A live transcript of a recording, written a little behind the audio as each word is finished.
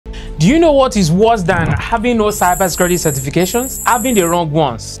Do you know what is worse than having no cybersecurity certifications? Having the wrong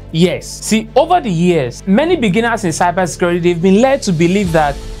ones. Yes. See, over the years, many beginners in cybersecurity, they've been led to believe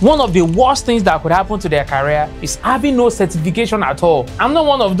that one of the worst things that could happen to their career is having no certification at all. I'm not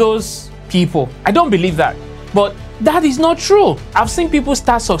one of those people. I don't believe that. But that is not true. I've seen people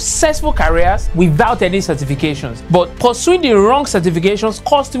start successful careers without any certifications. But pursuing the wrong certifications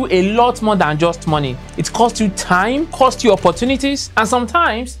costs you a lot more than just money. It costs you time, costs you opportunities, and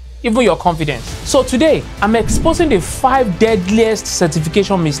sometimes even your confidence. So today, I'm exposing the 5 deadliest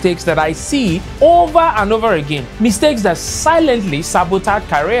certification mistakes that I see over and over again. Mistakes that silently sabotage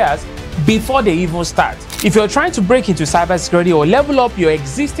careers before they even start. If you're trying to break into cybersecurity or level up your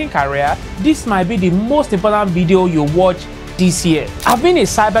existing career, this might be the most important video you watch this year. I've been a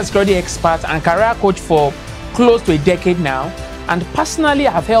cybersecurity expert and career coach for close to a decade now, and personally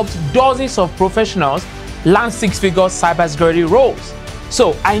I've helped dozens of professionals land 6-figure cybersecurity roles.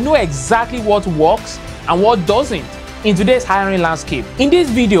 So I know exactly what works and what doesn't in today's hiring landscape. In this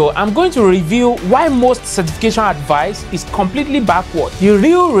video, I'm going to review why most certification advice is completely backward, the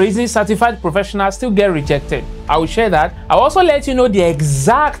real reason certified professionals still get rejected. I will share that. I'll also let you know the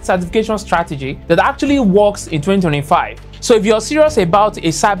exact certification strategy that actually works in 2025. So if you're serious about a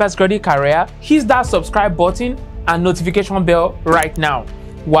cybersecurity career, hit that subscribe button and notification bell right now.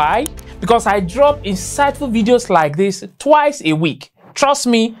 Why? Because I drop insightful videos like this twice a week. Trust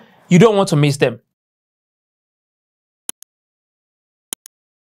me, you don't want to miss them.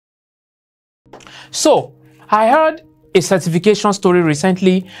 So, I heard a certification story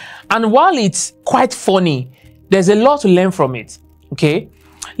recently, and while it's quite funny, there's a lot to learn from it, okay?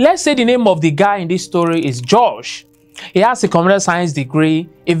 Let's say the name of the guy in this story is Josh. He has a computer science degree,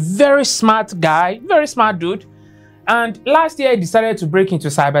 a very smart guy, very smart dude, and last year he decided to break into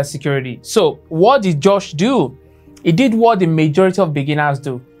cybersecurity. So, what did Josh do? He did what the majority of beginners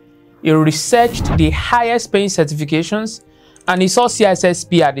do. He researched the highest paying certifications, and he saw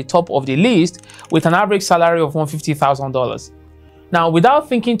CISSP at the top of the list with an average salary of $150,000. Now, without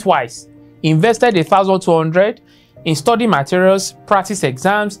thinking twice, he invested $1,200 in study materials, practice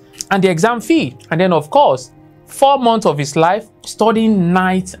exams, and the exam fee. And then, of course, 4 months of his life studying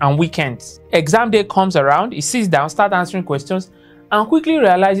nights and weekends. Exam day comes around, he sits down, starts answering questions, and quickly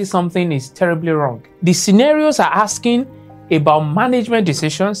realizes something is terribly wrong. The scenarios are asking about management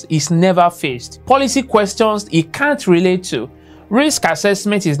decisions is never faced. Policy questions he can't relate to. Risk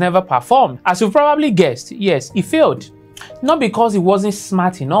assessment is never performed. As you've probably guessed, yes, he failed. Not because he wasn't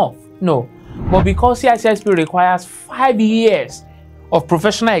smart enough, no, but because CISSP requires 5 years of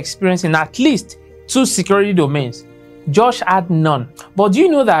professional experience in at least 2 security domains. Josh had none. But do you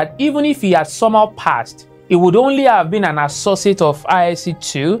know that even if he had somehow passed, it would only have been an associate of ISC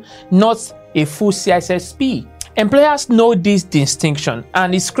 2, not a full CISSP. Employers know this distinction,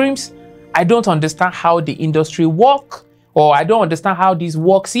 and it screams, I don't understand how the industry works, or I don't understand how this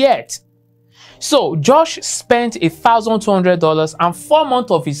works yet. So Josh spent $1,200 and 4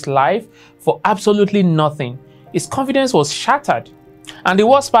 months of his life for absolutely nothing. His confidence was shattered. And the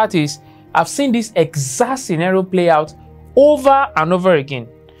worst part is, I've seen this exact scenario play out over and over again.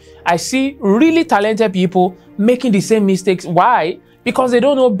 I see really talented people making the same mistakes. Why? Because they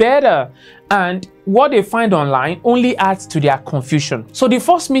don't know better. And what they find online only adds to their confusion. So the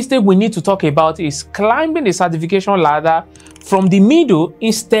first mistake we need to talk about is climbing the certification ladder from the middle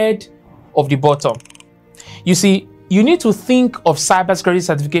instead of the bottom. You see, you need to think of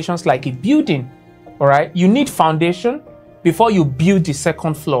cybersecurity certifications like a building, all right? You need foundation before you build the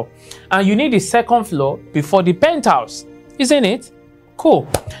second floor. And you need the second floor before the penthouse, isn't it? Cool.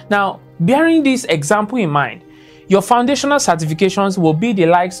 Now, bearing this example in mind, your foundational certifications will be the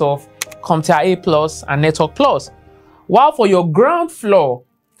likes of CompTIA A+ and Network Plus. While for your ground floor,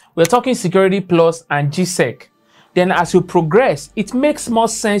 we're talking Security Plus and GSEC. Then as you progress, it makes more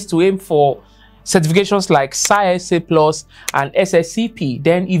sense to aim for certifications like CISA Plus and SSCP.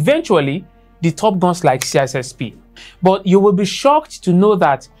 Then eventually, the top guns like CISSP. But you will be shocked to know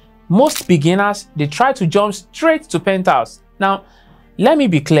that most beginners, they try to jump straight to penthouse. Now, let me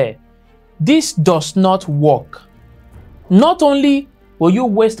be clear, this does not work. Not only will you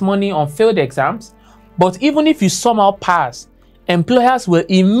waste money on failed exams, but even if you somehow pass, employers will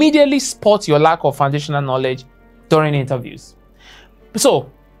immediately spot your lack of foundational knowledge during interviews. So,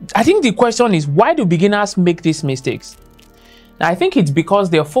 I think the question is, why do beginners make these mistakes? Now, I think it's because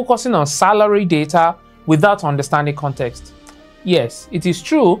they're focusing on salary data without understanding context. Yes, it is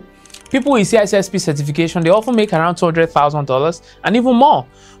true. People with CISSP certification, they often make around $200,000 and even more.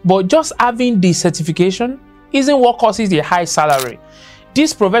 But just having the certification isn't what causes the high salary.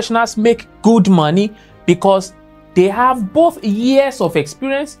 These professionals make good money because They have both years of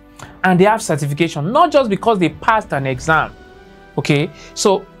experience and they have certification, not just because they passed an exam. Okay,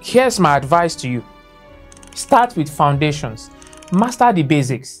 so here's my advice to you. Start with foundations, master the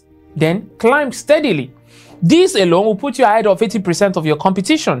basics, then climb steadily. This alone will put you ahead of 80% of your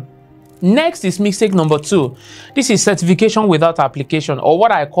competition. Next is mistake number 2. This is certification without application, or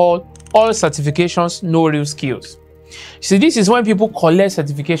what I call all certifications, no real skills. See, this is when people collect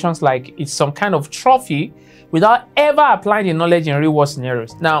certifications like it's some kind of trophy without ever applying the knowledge in real world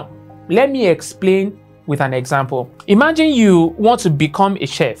scenarios. Now, let me explain with an example. Imagine you want to become a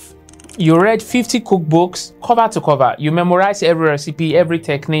chef. You read 50 cookbooks cover to cover. You memorize every recipe, every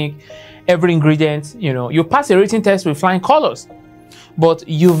technique, every ingredient. You pass a written test with flying colors, but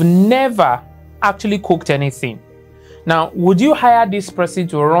you've never actually cooked anything. Now, would you hire this person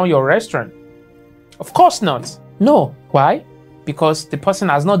to run your restaurant? Of course not. No. Why? Because the person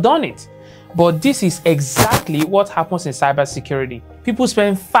has not done it. But this is exactly what happens in cybersecurity. People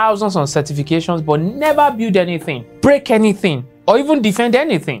spend thousands on certifications but never build anything, break anything, or even defend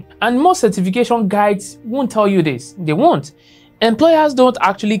anything. And most certification guides won't tell you this. They won't. Employers don't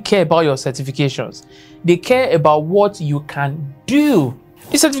actually care about your certifications. They care about what you can do.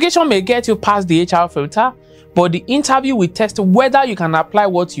 The certification may get you past the HR filter, but the interview will test whether you can apply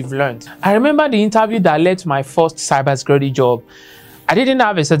what you've learned. I remember the interview that led to my first cybersecurity job. I didn't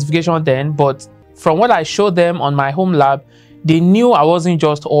have a certification then, but from what I showed them on my home lab, they knew I wasn't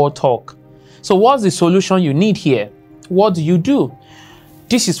just all talk. So what's the solution you need here? What do you do?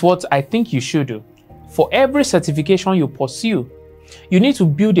 This is what I think you should do. For every certification you pursue, you need to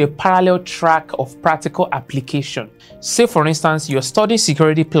build a parallel track of practical application. Say for instance, you're studying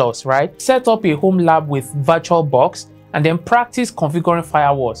Security Plus, right? Set up a home lab with VirtualBox and then practice configuring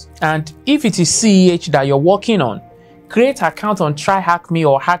firewalls. And if it is CEH that you're working on, create an account on Try Hack Me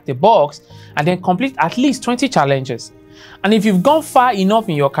or Hack the Box and then complete at least 20 challenges. And if you've gone far enough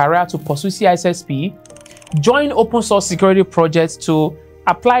in your career to pursue CISSP, join open source security projects to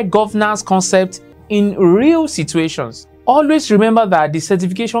apply governance concepts in real situations. Always remember that the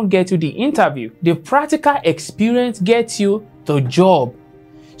certification gets you the interview. The practical experience gets you the job.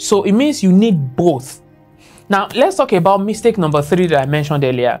 So it means you need both. Now, let's talk about mistake number 3 that I mentioned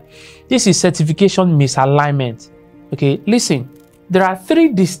earlier. This is certification misalignment. Okay, listen, there are 3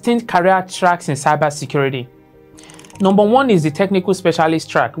 distinct career tracks in cybersecurity. Number 1 is the technical specialist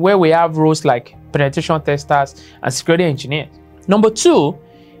track, where we have roles like penetration testers and security engineers. Number 2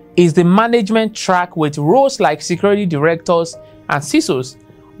 is the management track with roles like security directors and CISOs,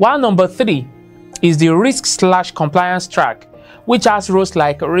 while number 3 is the risk/compliance track, which has roles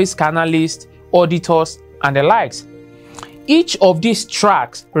like risk analysts, auditors, and the likes. Each of these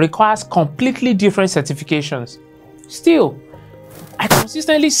tracks requires completely different certifications. Still, I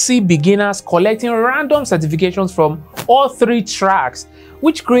consistently see beginners collecting random certifications from all 3 tracks,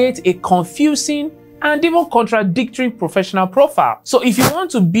 which creates a confusing and even contradictory professional profile. So if you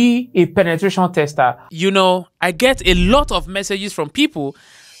want to be a penetration tester, I get a lot of messages from people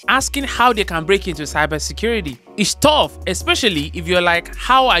asking how they can break into cybersecurity. It's tough, especially if you're like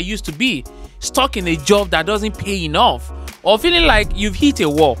how I used to be, stuck in a job that doesn't pay enough, or feeling like you've hit a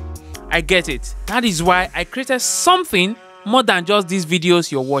wall. I get it. That is why I created something more than just these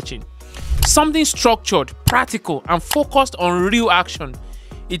videos you're watching. Something structured, practical, and focused on real action.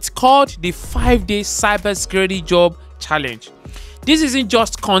 It's called the 5-day cybersecurity job challenge. This isn't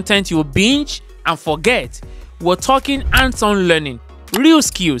just content you'll binge and forget. We're talking hands-on learning, real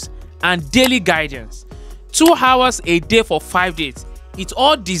skills, and daily guidance. 2 hours a day for 5 days. It's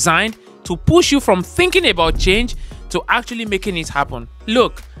all designed to push you from thinking about change to actually making it happen.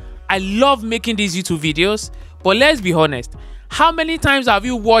 Look, I love making these YouTube videos, but let's be honest, how many times have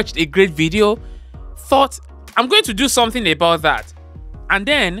you watched a great video, thought, I'm going to do something about that, and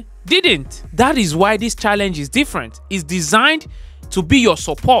then didn't? That is why this challenge is different. It's designed to be your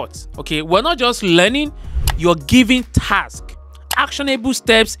support. Okay, we're not just learning, you're giving tasks, actionable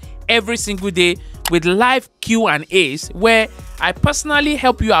steps every single day with live Q&As where I personally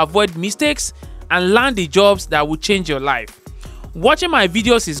help you avoid mistakes and land the jobs that will change your life. Watching my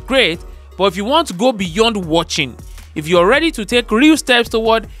videos is great, but if you want to go beyond watching, if you're ready to take real steps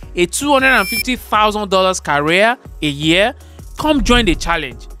toward a $250,000 career a year, come join the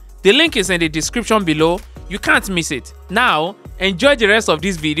challenge. The link is in the description below. You can't miss it. Now, enjoy the rest of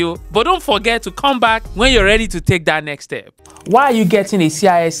this video, but don't forget to come back when you're ready to take that next step. Why are you getting a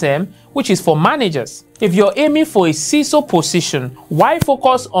CISM, which is for managers? If you're aiming for a CISO position, why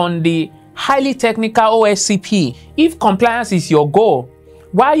focus on the highly technical OSCP? If compliance is your goal,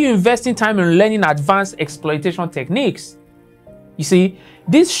 why are you investing time in learning advanced exploitation techniques? You see,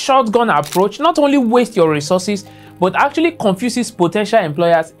 this shotgun approach not only wastes your resources, but actually confuses potential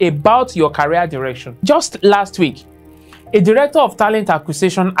employers about your career direction. Just last week, a director of talent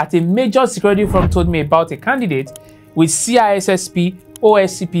acquisition at a major security firm told me about a candidate with CISSP,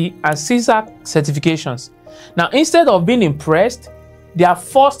 OSCP, and CISA certifications. Now, instead of being impressed, their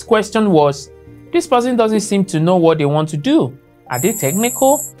first question was, this person doesn't seem to know what they want to do. Are they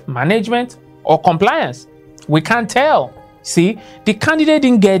technical, management, or compliance? We can't tell. See, the candidate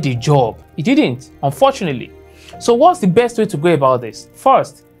didn't get the job. He didn't, unfortunately. So what's the best way to go about this?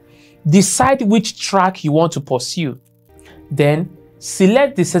 First, decide which track you want to pursue. Then,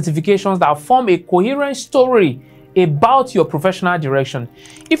 select the certifications that form a coherent story about your professional direction.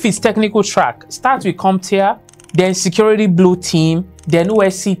 If it's technical track, start with CompTIA, then Security Blue Team, then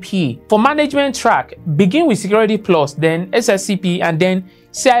OSCP. For management track, begin with Security Plus, then SSCP, and then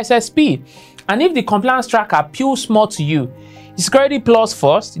CISSP. And if the compliance track appeals more to you, Security Plus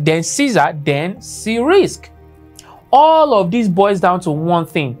first, then CISA, then C-Risk. All of this boils down to one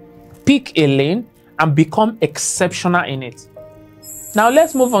thing: pick a lane and become exceptional in it. Now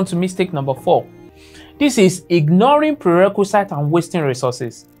let's move on to mistake number 4. This is ignoring prerequisites and wasting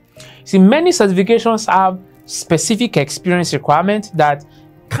resources. See, many certifications have specific experience requirements that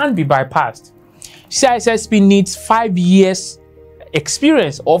can't be bypassed. CISSP needs 5 years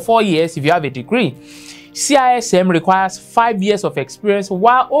experience or 4 years if you have a degree. CISM requires 5 years of experience,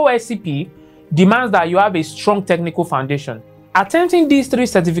 while OSCP demands that you have a strong technical foundation. Attempting these 3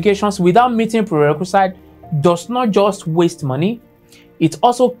 certifications without meeting prerequisites does not just waste money, it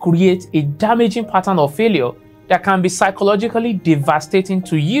also creates a damaging pattern of failure that can be psychologically devastating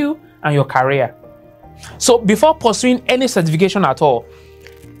to you and your career. So before pursuing any certification at all,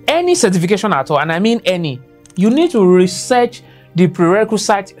 and I mean any, you need to research the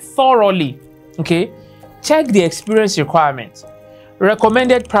prerequisites thoroughly, okay? Check the experience requirements,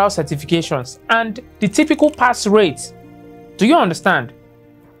 recommended prior certifications, and the typical pass rates. Do you understand?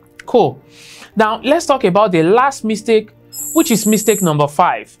 Cool. Now, let's talk about the last mistake, which is mistake number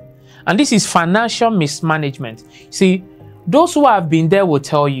 5. And this is financial mismanagement. See, those who have been there will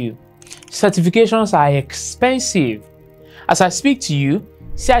tell you, certifications are expensive. As I speak to you,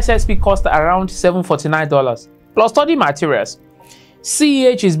 CISSP costs around $749 plus study materials.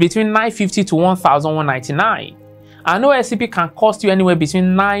 CEH is between $950 to $1,199. And OSCP can cost you anywhere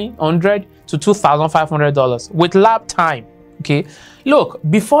between $900 to $2,500 with lab time. Okay, look,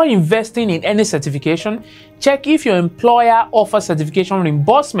 before investing in any certification, check if your employer offers certification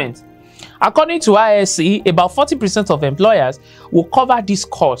reimbursement. According to ISC, about 40% of employers will cover this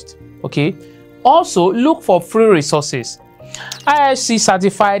cost. Okay, also look for free resources. ISC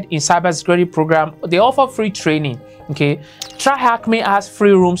certified in cybersecurity program, they offer free training. Okay, TryHackMe has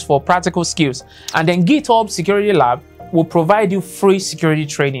free rooms for practical skills, and then GitHub Security Lab will provide you free security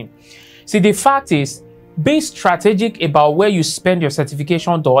training. See, the fact is, being strategic about where you spend your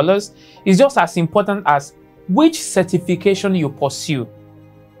certification dollars is just as important as which certification you pursue.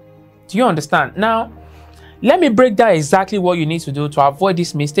 Do you understand? Now, let me break down exactly what you need to do to avoid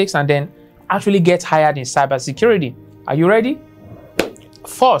these mistakes and then actually get hired in cybersecurity. Are you ready?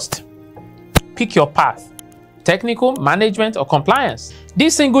 First, pick your path: technical, management, or compliance.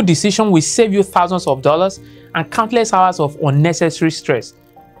 This single decision will save you thousands of dollars and countless hours of unnecessary stress.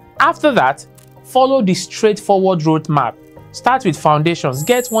 After that, follow the straightforward roadmap. Start with foundations.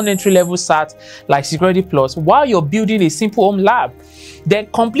 Get one entry-level cert like Security Plus while you're building a simple home lab. Then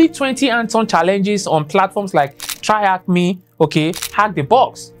complete 20 hands-on challenges on platforms like TryHackMe, okay, Hack the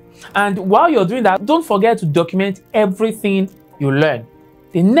Box. And while you're doing that, don't forget to document everything you learn.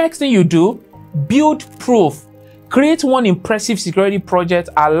 The next thing you do, build proof. Create one impressive security project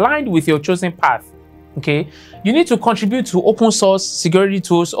aligned with your chosen path. Okay, you need to contribute to open source security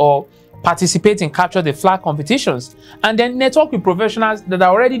tools or participate in capture the flag competitions, and then network with professionals that are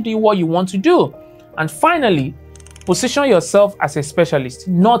already doing what you want to do. And finally, position yourself as a specialist,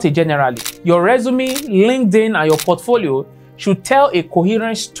 not a generalist. Your resume, LinkedIn, and your portfolio should tell a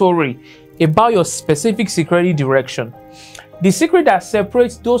coherent story about your specific security direction. The secret that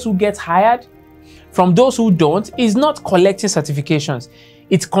separates those who get hired from those who don't is not collecting certifications.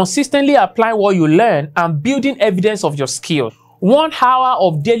 It's consistently applying what you learn and building evidence of your skill. 1 hour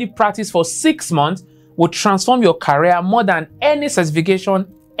of daily practice for 6 months will transform your career more than any certification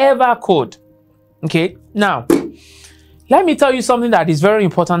ever could. Okay, now, let me tell you something that is very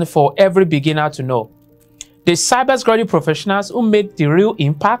important for every beginner to know. The cybersecurity professionals who make the real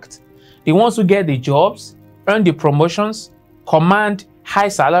impact, the ones who get the jobs, earn the promotions, command high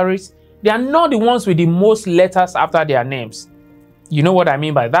salaries, they are not the ones with the most letters after their names. You know what I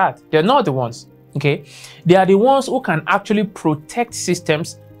mean by that? They're not the ones. Okay, they are the ones who can actually protect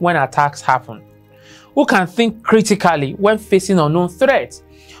systems when attacks happen, who can think critically when facing unknown threats,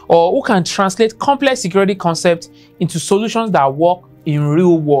 or who can translate complex security concepts into solutions that work in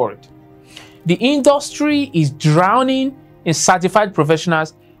real world. The industry is drowning in certified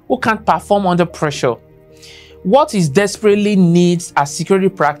professionals who can't perform under pressure. What it desperately needs are security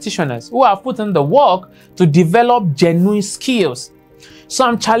practitioners who have put in the work to develop genuine skills. So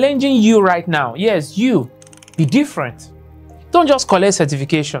I'm challenging you right now. Yes, you. Be different. Don't just collect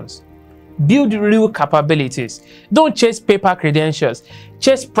certifications. Build real capabilities. Don't chase paper credentials.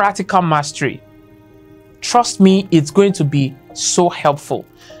 Chase practical mastery. Trust me, it's going to be so helpful.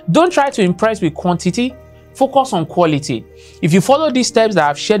 Don't try to impress with quantity. Focus on quality. If you follow these steps that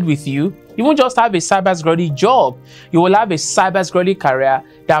I've shared with you, you won't just have a cybersecurity job. You will have a cybersecurity career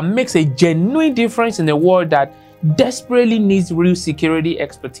that makes a genuine difference in a world that desperately needs real security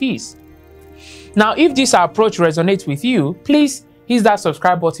expertise. Now, if this approach resonates with you, please hit that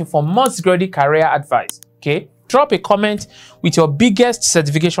subscribe button for more security career advice. Okay? Drop a comment with your biggest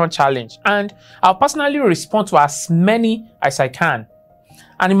certification challenge, and I'll personally respond to as many as I can.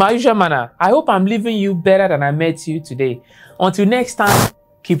 And in my usual manner, I hope I'm leaving you better than I met you today. Until next time,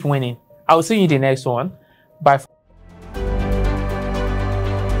 keep winning. I will see you in the next one. Bye.